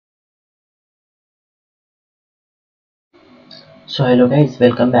So hello guys,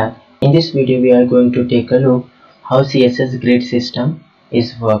 welcome back. In this video we are going to take a look how CSS grid system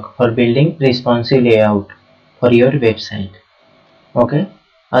is work for building responsive layout for your website. Okay.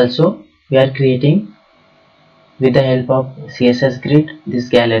 Also we are creating with the help of CSS grid this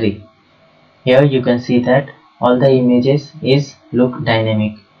gallery. Here you can see that all the images is look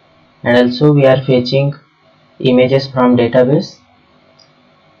dynamic, and also we are fetching images from database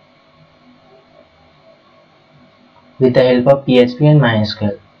with the help of PHP and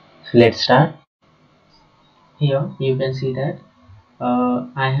MySQL. So let's start. Here you can see that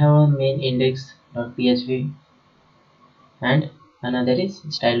I have a main index.php and another is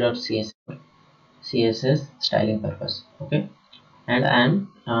style.css styling purpose. Okay, and I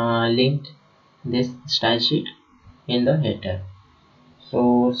am linked this style sheet in the header.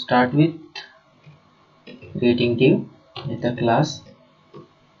 So start with creating div with the class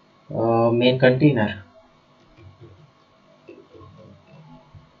main container.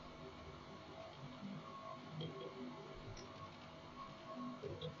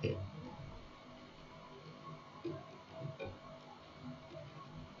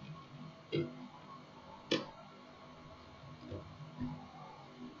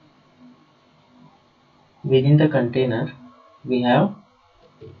 Within the container we have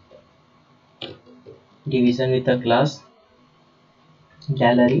division with the class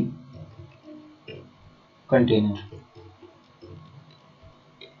gallery container,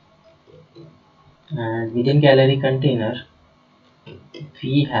 and within gallery container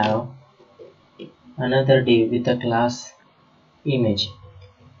we have another div with the class image.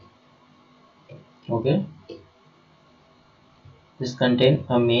 Okay, this contain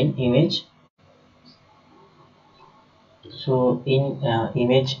a main image. So in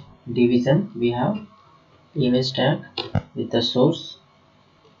image division we have image tag with the source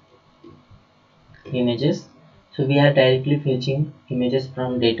images. So we are directly fetching images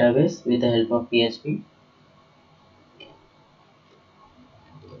from database with the help of PHP.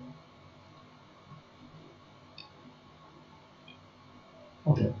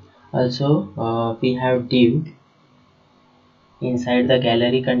 Okay, also we have div inside the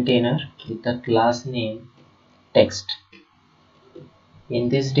gallery container with the class name text. In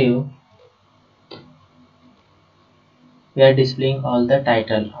this div we are displaying all the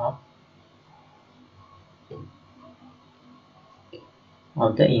title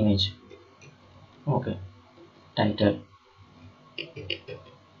of the image. Okay, title.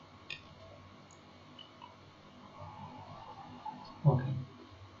 Okay,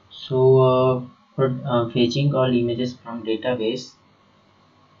 so for fetching all images from database,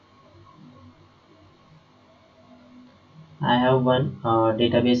 I have one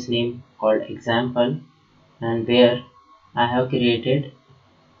database name called example, and where I have created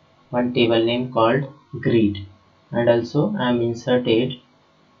one table name called grid, and also I am inserted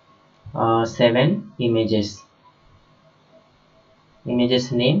 7 images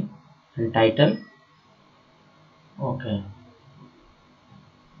name and title. Okay,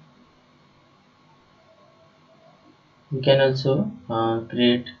 you can also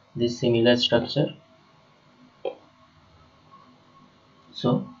create this similar structure.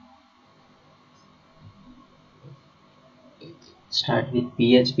 So start with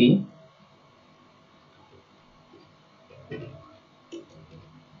PHP.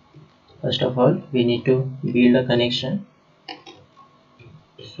 First of all we need to build a connection.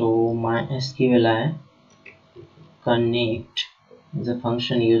 So MySQL connect is a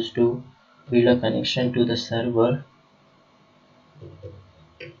function used to build a connection to the server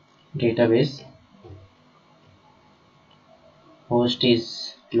database. Host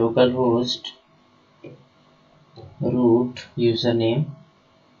is localhost, root username,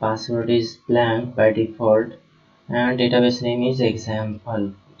 password is blank by default, and database name is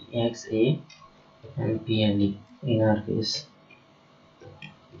example and PLE in our case.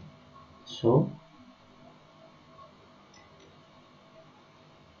 So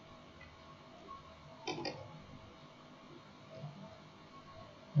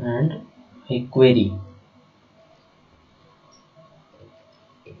and a query.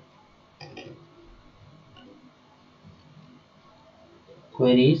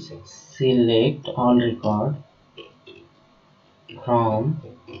 Queries select all record from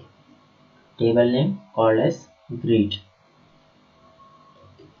table name called as grid.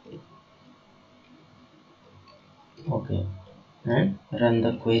 Okay, and run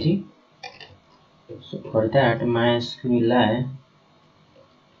the query. So for that MySQL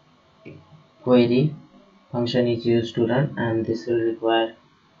query function is used to run, and this will require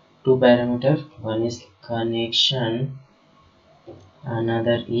two parameters. One is connection,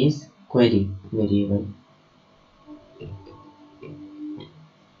 another is query variable.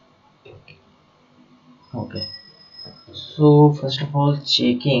 So first of all,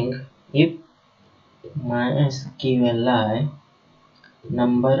 checking if MySQL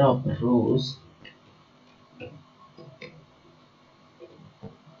number of rows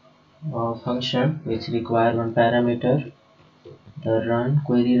function which require one parameter, the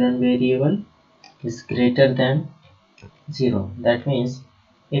query run variable is greater than 0. That means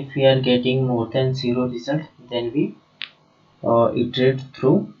if we are getting more than 0 result, then we iterate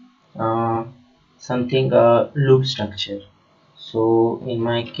through uh, something loop structure. So in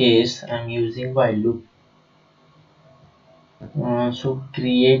my case I'm using while loop. So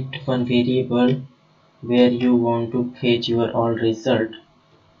create one variable where you want to fetch your all result,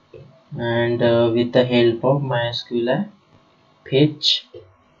 and with the help of MySQL fetch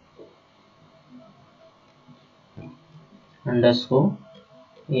underscore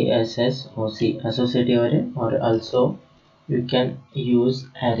ASSOC associative array, or also you can use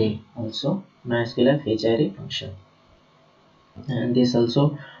array also, MySQL fetch array function. And this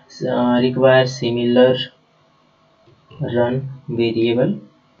also requires similar run variable.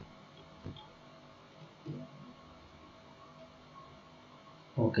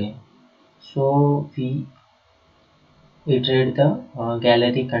 Okay, so we iterate the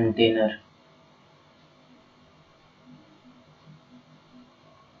gallery container.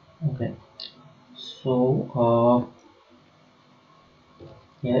 Okay, so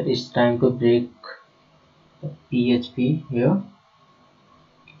here it's time to break PHP here.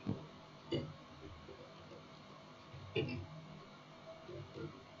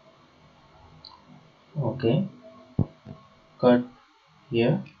 Okay, cut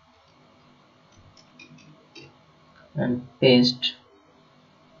here and paste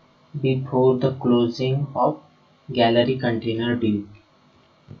before the closing of gallery container div.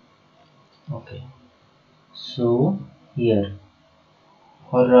 Okay, so here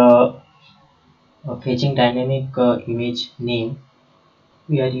for fetching dynamic image name,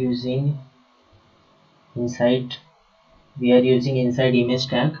 we are using inside inside image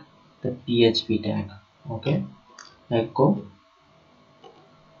tag the PHP tag. Okay, echo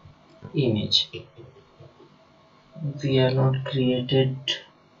image. We are not created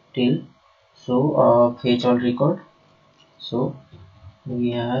till, so fetch all record. So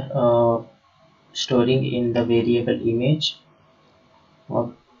we are storing in the variable image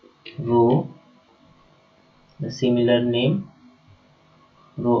of row the similar name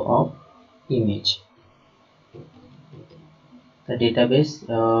row of image, the database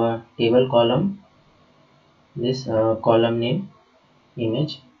table column, this column name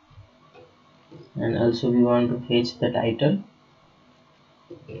image, and also we want to fetch the title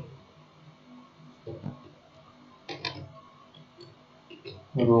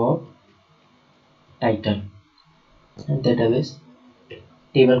row of title, and database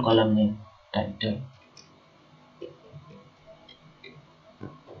table column name title.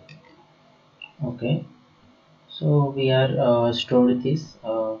 Okay, so we are stored these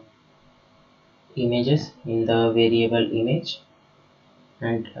images in the variable image,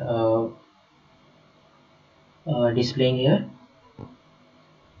 and displaying here,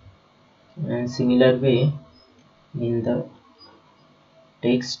 and similar way in the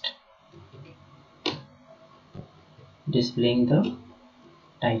text displaying the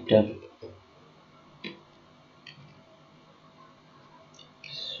title.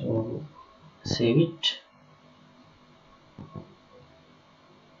 So save it.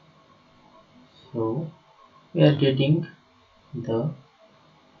 So we are getting the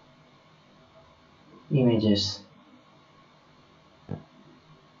images,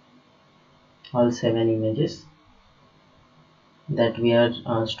 all 7 images that we are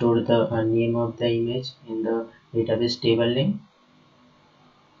stored the name of the image in the database table name,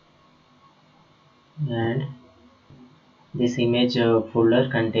 and this image folder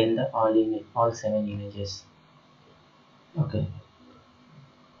contain the all 7 images. Okay,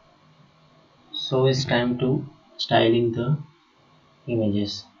 so it's time to styling the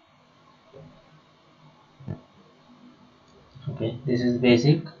images. Okay, this is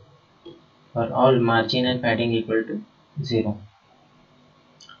basic for all margin and padding equal to 0.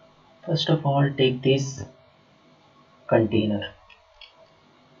 First of all, take this container.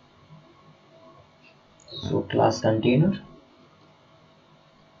 So class container.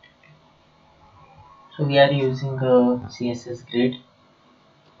 So we are using a CSS grid.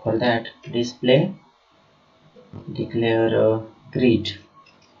 For that, display declare a grid,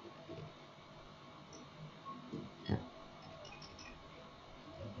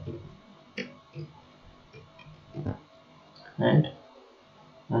 and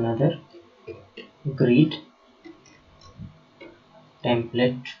another grid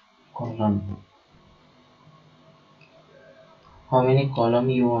template column. how many column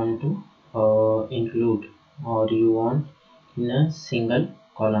you want to include, or you want in a single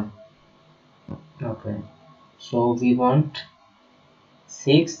column. Okay, so we want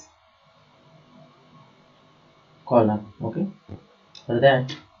 6 column. Okay, for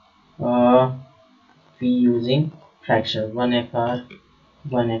that we using fraction 1 fr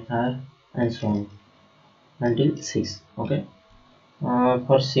and so on until 6. Okay,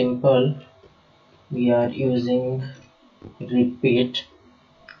 for simple we are using repeat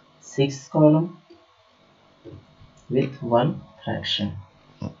 6 column with 1 fraction.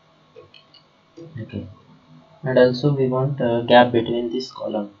 Okay, and also we want a gap between this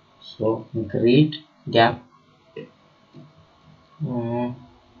column, so grid gap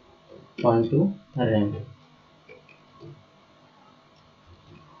onto rem.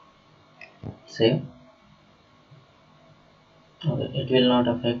 Save. Okay, it will not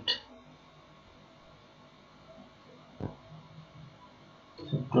affect.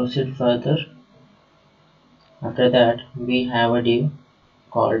 So proceed further. After that we have a div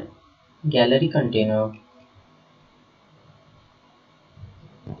called gallery container.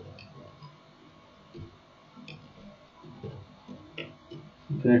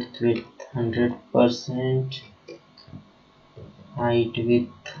 Width with 100%, height with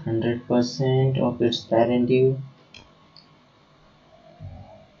 100% of its parent div.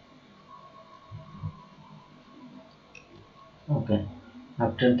 Okay,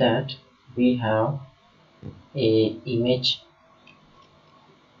 after that we have a image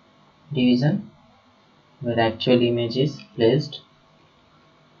division where actual image is placed.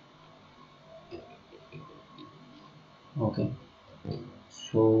 Okay,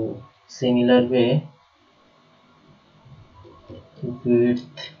 so similar way,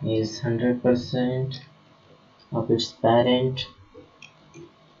 width is 100% of its parent,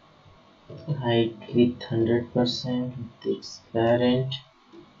 height with 100% with its parent,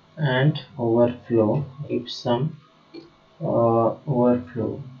 and overflow. If some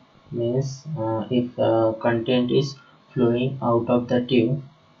overflow means if content is flowing out of the div,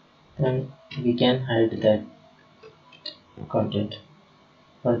 then we can hide that content.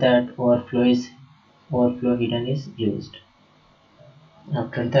 For that overflow hidden is used.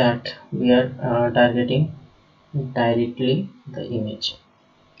 After that we are targeting directly the image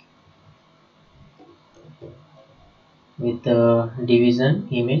with the division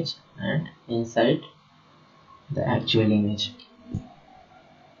image and inside the actual image.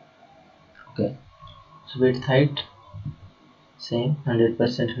 Okay, so width height same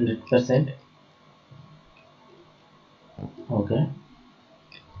 100%. Okay,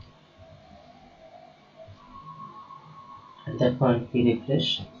 at that point we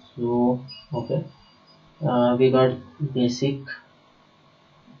refresh. So okay, we got basic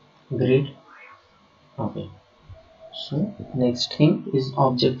grid. Okay, so next thing is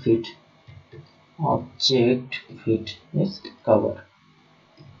object fit. Object fit is cover.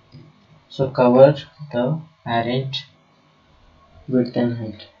 So cover the parent width and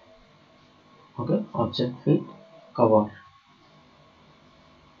height. Okay, object fit cover.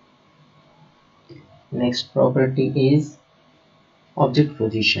 Next property is object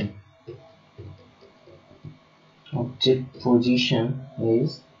position. Object position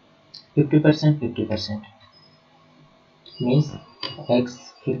is 50%, means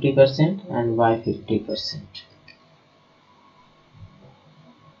x 50% and y 50%.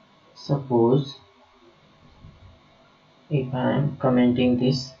 Suppose if I am commenting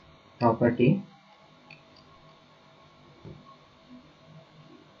this property.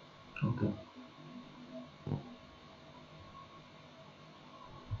 Okay,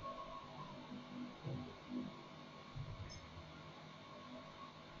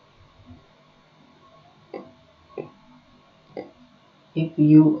 if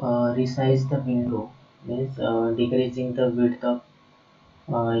you resize the window, means decreasing the width of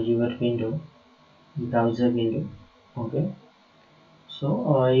your window, browser window. Okay,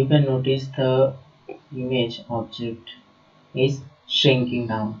 so you can notice the image object is shrinking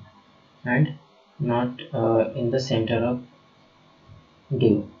down and not in the center of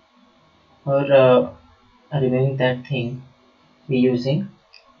div. For removing that thing, we using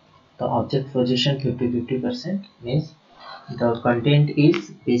the object position 50% means the content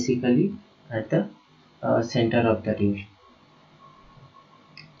is basically at the center of the div.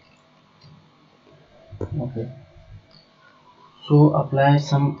 Okay, so apply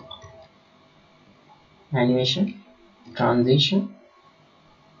some animation, transition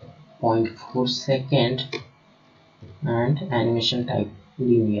 0.4 second and animation type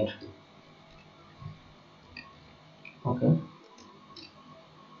linear. Okay,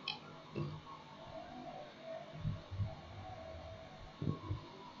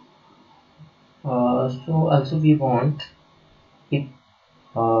 So also we want, if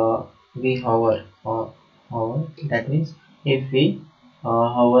we hover, that means if we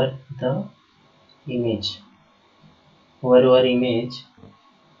hover the image, hover our image,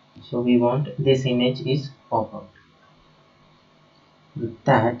 so we want this image is pop up. With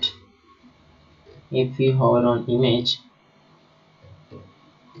that, if we hover on image,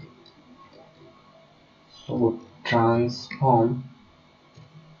 so transform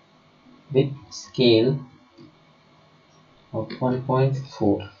with scale of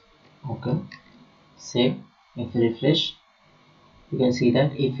 1.4. okay, save. If we refresh, you can see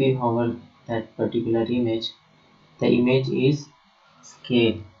that if we hover that particular image, the image is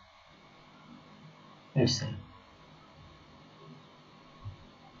scale itself.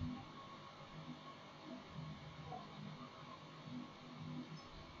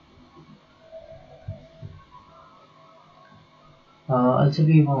 Also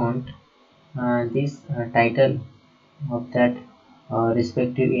we want this title of that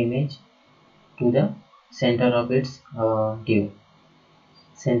respective image to the center of its div,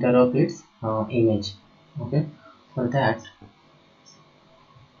 center of its image. Okay, for that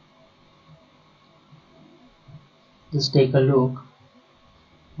just take a look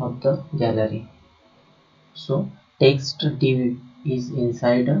of the gallery. So text div is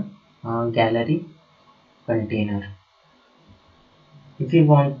inside a gallery container. If you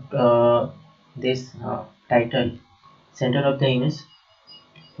want this title center of the image,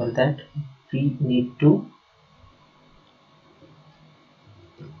 for that we need to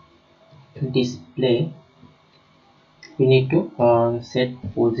display, we need to set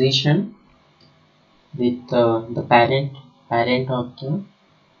position with the parent of the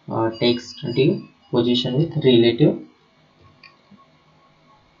text div, position with relative,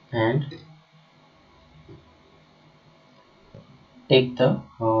 and take the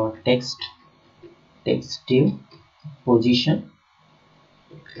text div position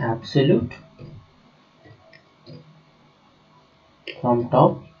absolute. From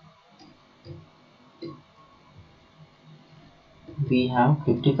top we have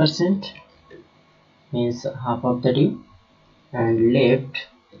 50%, means half of the div, and left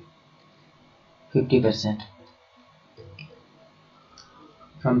 50%.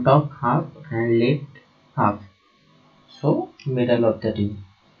 From top half and left half, so middle of the div,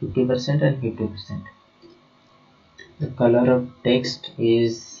 50% and 50%. The color of text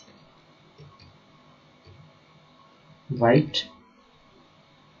is white,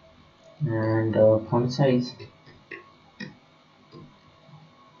 and font size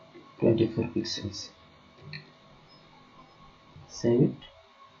 24 pixels. Save it.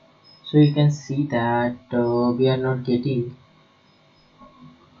 So you can see that we are not getting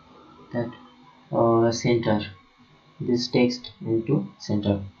that center, this text into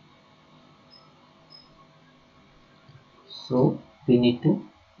center, so we need to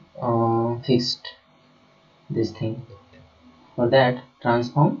fix this thing. For that,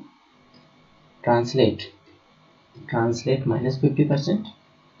 transform translate minus 50%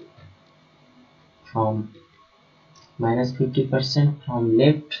 from minus 50% from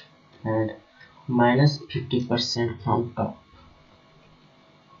left, and minus 50% from top.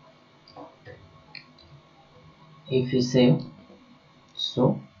 If we save,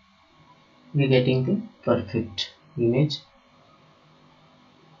 so we getting the perfect image,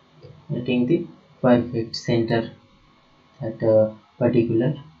 getting the perfect center at a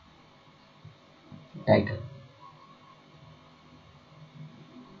particular title.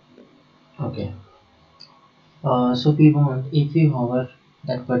 Okay, so we want, if we hover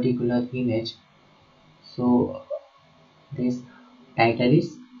that particular image, so this title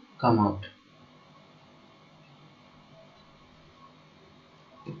is come out.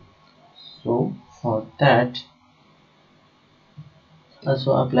 So for that,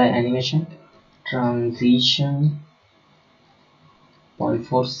 also apply animation, transition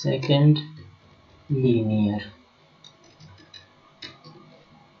 0.4 second, linear.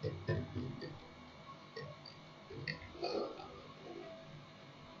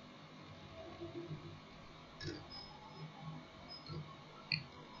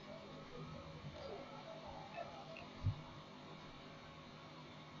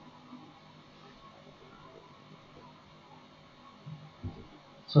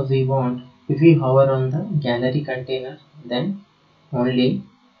 So we want, if we hover on the gallery container, then only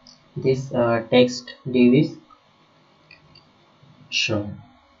this text div is shown.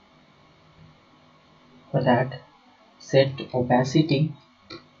 For that, set opacity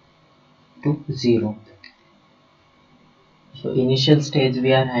to 0. So initial stage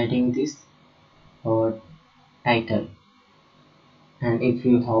we are hiding this title, and if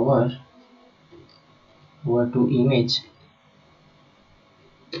you hover, over to image,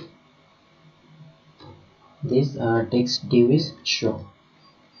 this text div is shown.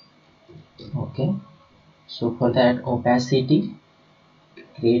 Okay, so for that opacity,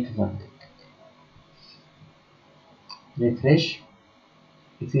 create 1. Refresh.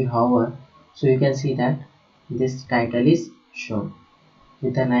 If you hover, so you can see that this title is shown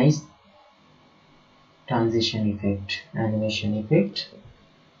with a nice transition effect, animation effect.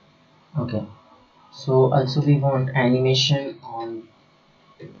 Okay, so also we want animation on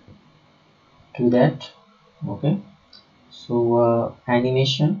to that. Okay, so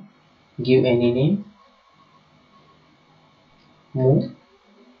animation, give any name, move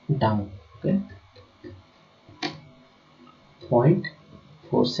down. Okay,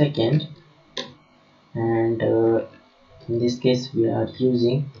 0.4 second, and in this case we are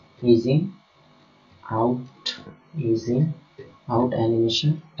using out using out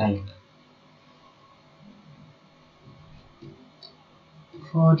animation type.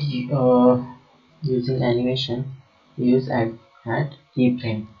 For using animation, use add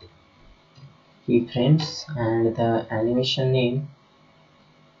keyframes, and the animation name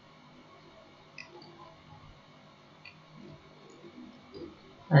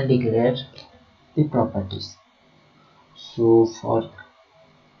and declare the properties. So for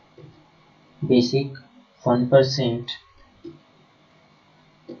basic 1%,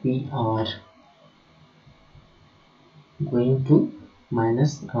 we are going to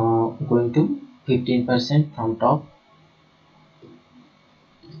going to 15% from top.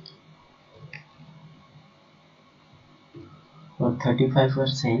 For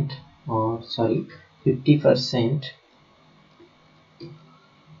 35%, or sorry, 50%,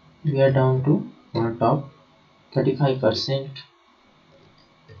 we are down to top 35%,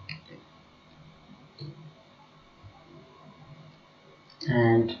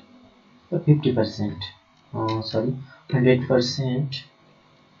 and 50%, sorry, 100%,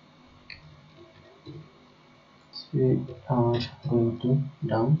 we are going to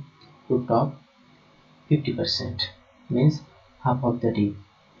down to top 50%, means half of the day.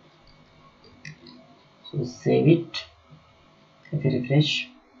 So save it. If you refresh,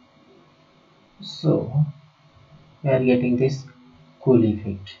 so we are getting this cool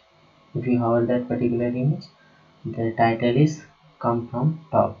effect. If you hover that particular image, the title is come from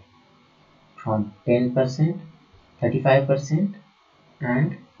top, from 10%, 35%,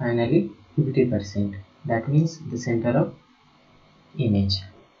 and finally 50%. That means the center of image,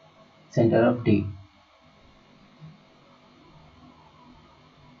 center of div.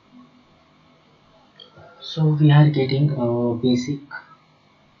 So we are getting a basic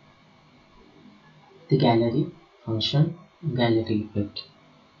the gallery function, gallery effect.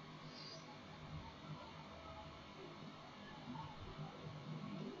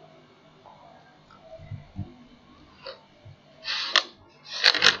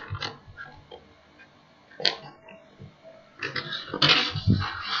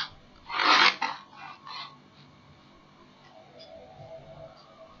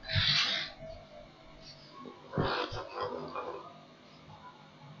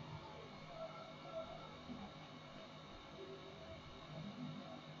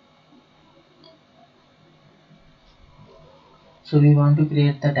 So we want to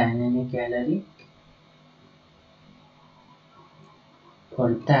create the dynamic gallery.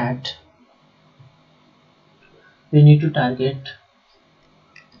 For that, we need to target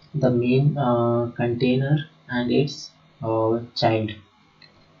the main container and its child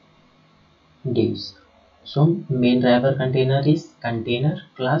divs. So main driver container is container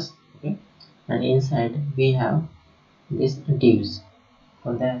class, okay, and inside we have this divs.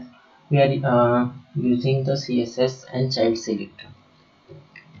 For that, we are using the CSS and child selector.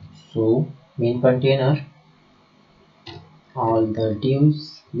 So main container, all the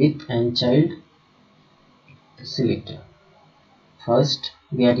divs with and child selector. First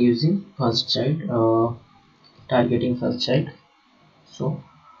we are using first child, targeting first child. So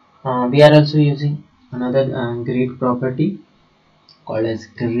we are also using another grid property called as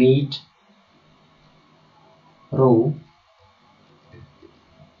grid row,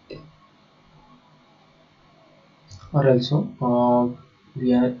 or also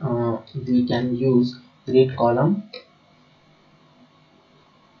we can use grid column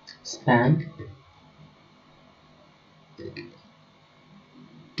span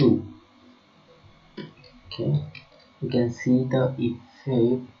 2. Okay, you can see the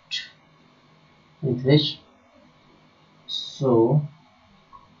effect with which. So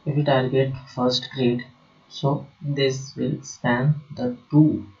if we target first grid, so this will span the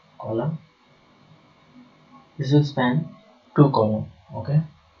 2 column, this will span 2 column. Okay,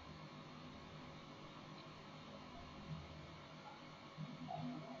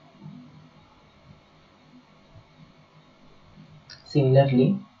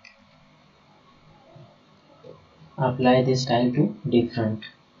 Similarly, apply this style to different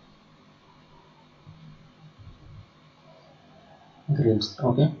grids.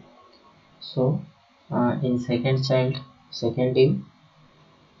 Okay, so in second child, second div,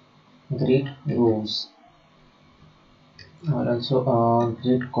 grid rows, or also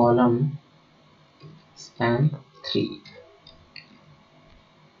grid column span 3.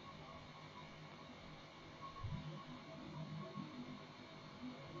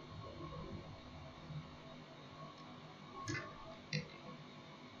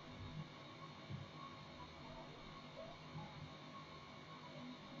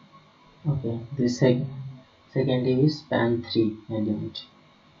 Okay, this second div is span 3 element.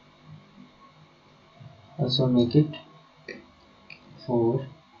 Also make it 4,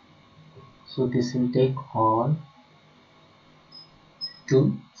 so this will take all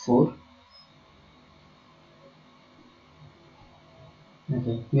to 4.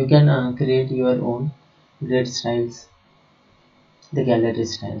 Okay, you can create your own grid styles, the gallery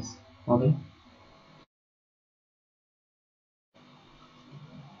styles. Okay,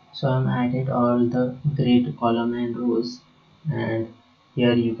 so I'm added all the grid column and rows, and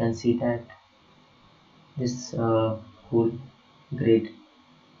here you can see that this whole grid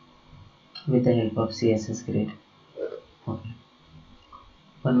with the help of CSS grid. Okay,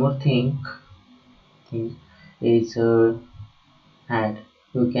 one more thing is add.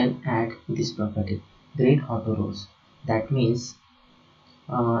 You can add this property, grid auto rows. That means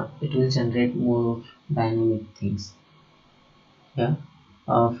it will generate more dynamic things. Yeah,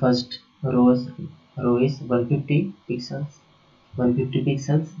 first row is 150 pixels, 150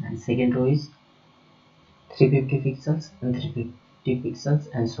 pixels, and second row is 350 pixels and 350 pixels,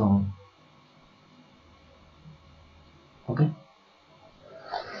 and so on. Okay,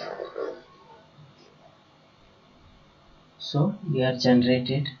 so we have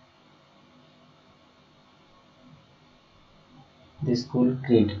generated this cool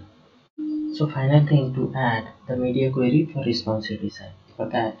grid. So final thing, to add the media query for responsive design. For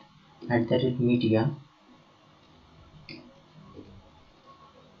that, add the media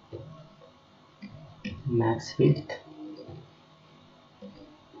max width,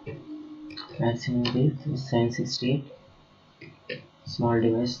 maximum width is 768, small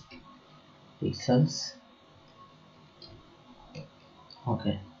device pixels.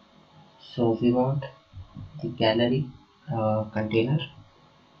 Okay, so we want the gallery container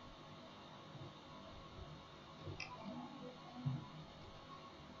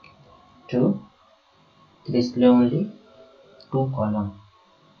to display only 2 columns.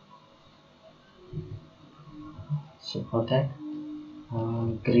 So for that,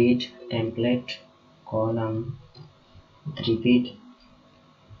 grid template column repeat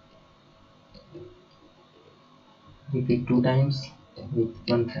 2 times with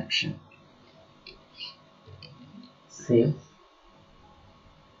 1 fraction. Save,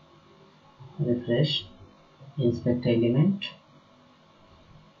 refresh, inspect element,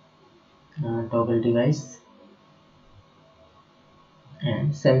 toggle device,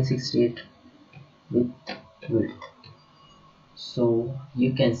 and 768 with width. So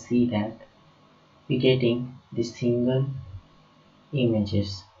you can see that we getting the single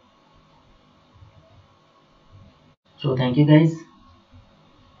images. So thank you guys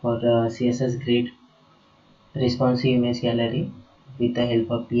for the CSS grid responsive image gallery with the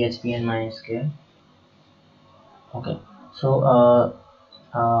help of PHP and MySQL. Okay, so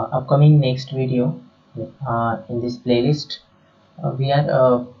upcoming next video in this playlist, we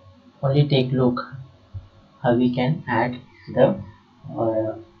are only take look how we can add the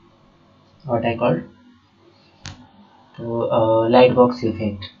what I call light box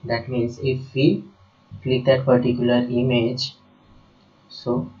effect. That means if we click that particular image,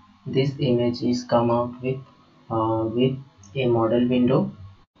 so this image is come out with a model window.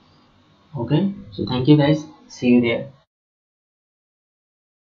 Okay, so thank you guys, see you there.